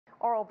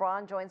Aurel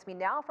Braun joins me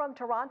now from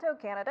Toronto,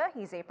 Canada.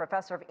 He's a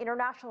professor of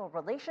international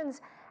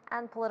relations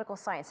and political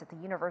science at the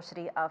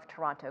University of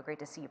Toronto. Great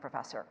to see you,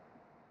 Professor.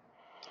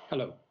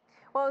 Hello.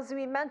 Well, as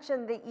we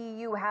mentioned, the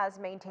EU has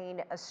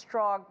maintained a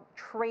strong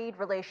trade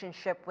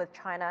relationship with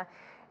China.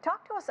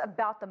 Talk to us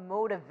about the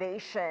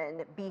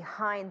motivation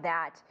behind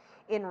that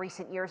in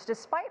recent years,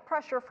 despite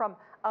pressure from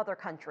other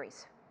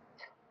countries.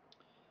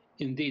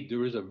 Indeed,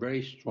 there is a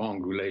very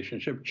strong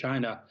relationship.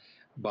 China,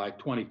 by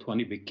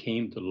 2020,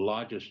 became the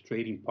largest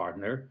trading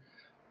partner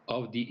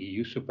of the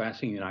EU,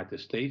 surpassing the United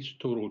States.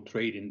 Total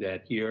trade in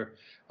that year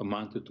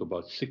amounted to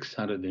about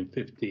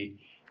 $650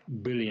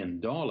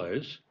 billion.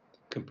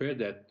 Compare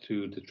that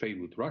to the trade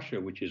with Russia,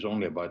 which is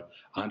only about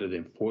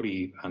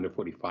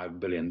 $145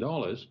 billion.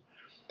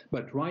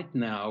 But right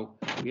now,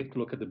 we have to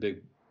look at the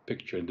big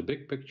picture. And the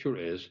big picture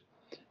is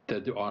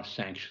that there are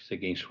sanctions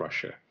against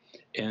Russia.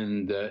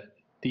 And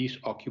these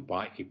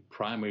occupy a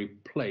primary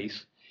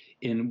place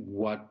in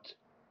what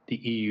the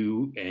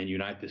EU and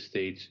United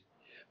States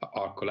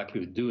are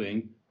collectively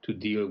doing to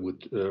deal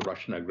with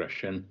Russian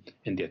aggression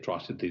and the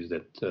atrocities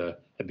that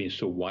have been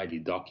so widely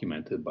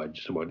documented by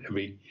just about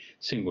every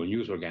single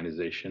news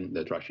organization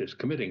that Russia is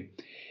committing.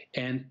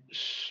 And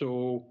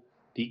so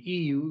the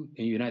EU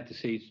and United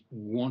States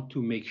want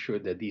to make sure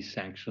that these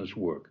sanctions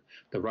work,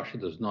 that Russia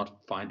does not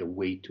find a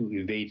way to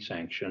evade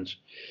sanctions.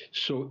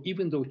 So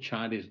even though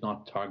China is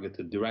not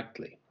targeted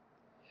directly,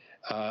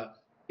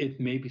 it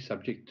may be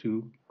subject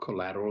to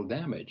collateral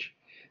damage,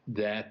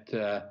 that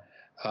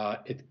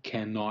it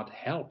cannot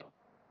help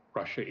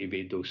Russia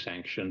evade those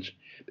sanctions,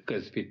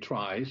 because if it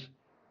tries,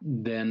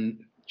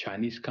 then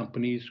Chinese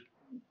companies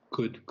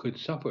could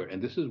suffer.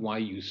 And this is why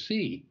you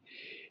see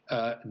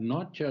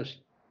not just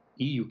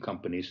EU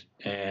companies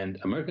and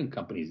American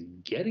companies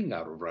getting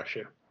out of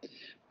Russia,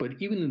 but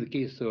even in the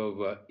case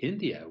of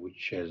India,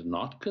 which has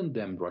not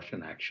condemned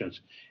Russian actions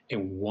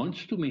and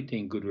wants to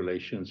maintain good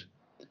relations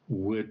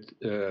with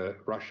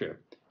Russia,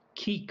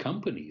 key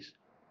companies,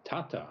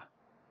 Tata,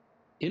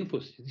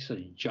 Infosys, these are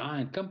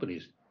giant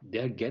companies,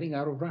 they're getting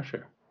out of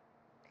Russia.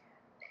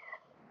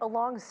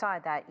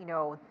 Alongside that,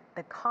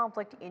 the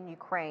conflict in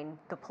Ukraine,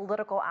 the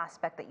political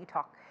aspect that you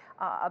talk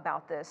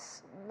about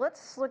this,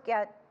 let's look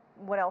at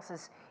what else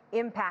is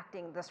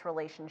impacting this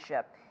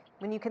relationship.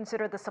 When you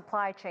consider the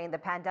supply chain, the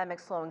pandemic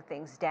slowing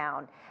things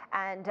down,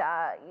 and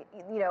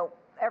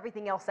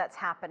everything else that's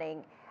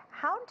happening,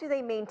 how do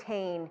they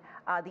maintain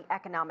the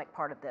economic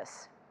part of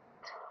this?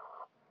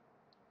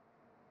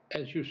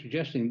 As you're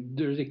suggesting,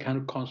 there's a kind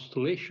of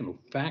constellation of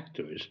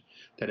factors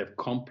that have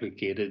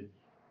complicated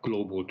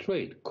global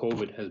trade.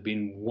 COVID has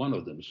been one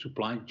of them.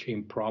 Supply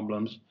chain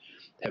problems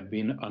have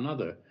been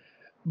another.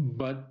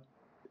 But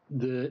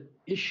the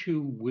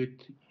issue with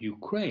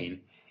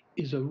Ukraine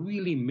is a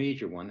really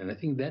major one, and I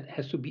think that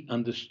has to be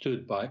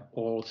understood by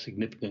all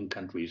significant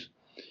countries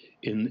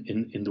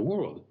in the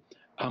world,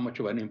 how much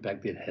of an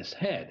impact it has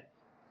had.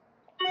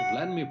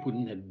 Vladimir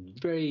Putin had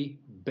very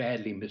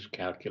badly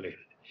miscalculated.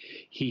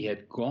 He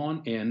had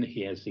gone in,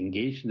 he has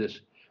engaged in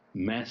this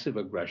massive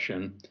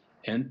aggression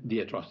and the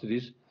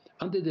atrocities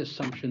under the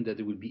assumption that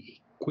it would be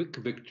a quick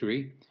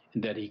victory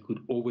and that he could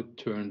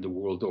overturn the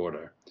world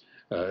order,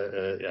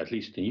 at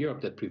least in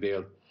Europe, that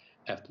prevailed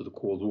after the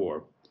Cold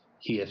War.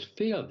 He has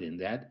failed in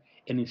that,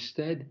 and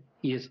instead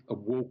he has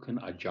awoken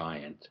a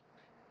giant,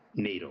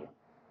 NATO.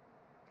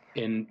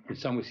 And in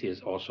some ways he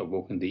has also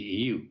awoken the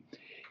EU.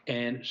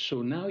 And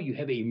so now you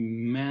have a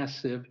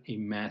massive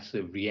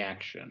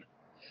reaction.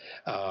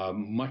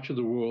 Much of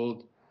the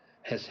world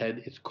has had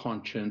its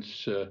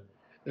conscience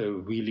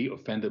really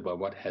offended by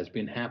what has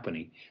been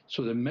happening.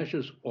 So there are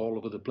measures all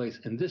over the place.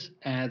 And this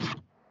adds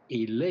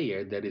a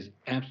layer that is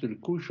absolutely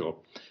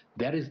crucial.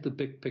 That is the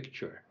big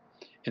picture.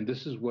 And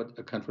this is what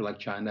a country like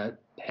China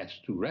has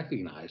to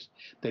recognize,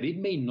 that it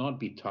may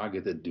not be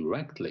targeted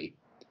directly,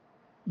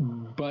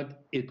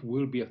 but it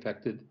will be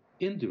affected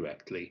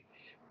indirectly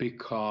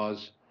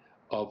because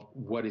of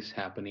what is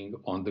happening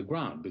on the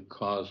ground,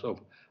 because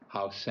of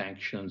how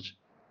sanctions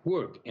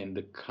work and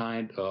the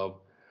kind of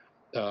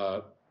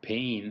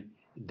pain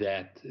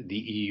that the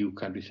EU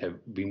countries have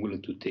been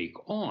willing to take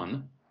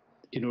on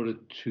in order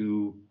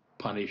to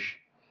punish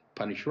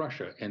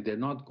Russia. And they're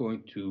not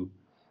going to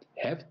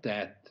have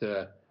that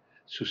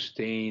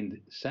sustained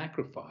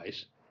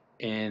sacrifice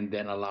and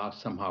then allow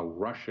somehow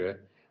Russia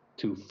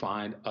to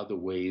find other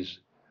ways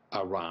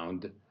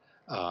around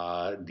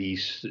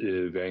these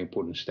very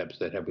important steps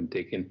that have been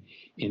taken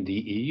in the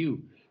EU.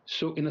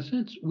 So in a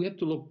sense, we have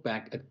to look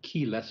back at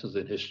key lessons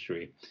in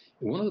history.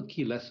 One of the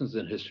key lessons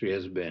in history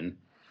has been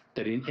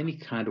that in any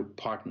kind of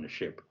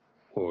partnership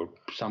or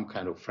some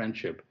kind of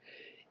friendship,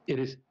 it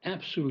is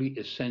absolutely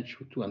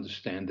essential to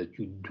understand that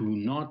you do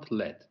not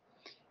let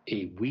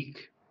a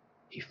weak,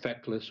 a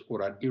feckless,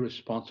 or an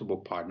irresponsible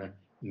partner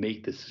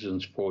make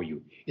decisions for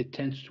you. It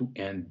tends to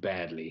end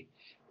badly.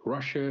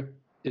 Russia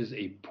is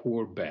a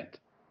poor bet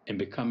and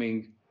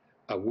becoming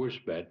a worse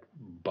bet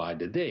by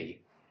the day.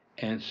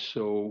 And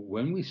so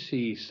when we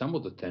see some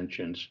of the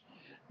tensions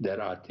that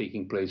are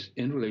taking place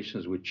in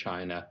relations with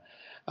China,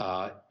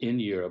 in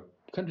Europe,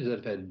 countries that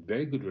have had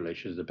very good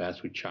relations in the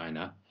past with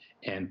China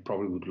and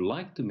probably would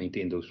like to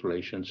maintain those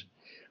relations,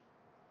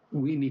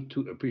 we need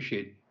to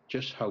appreciate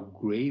just how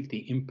grave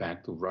the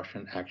impact of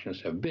Russian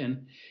actions have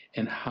been,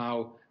 and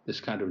how this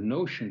kind of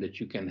notion that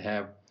you can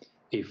have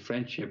a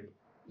friendship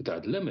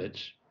without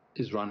limits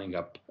is running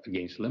up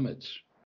against limits.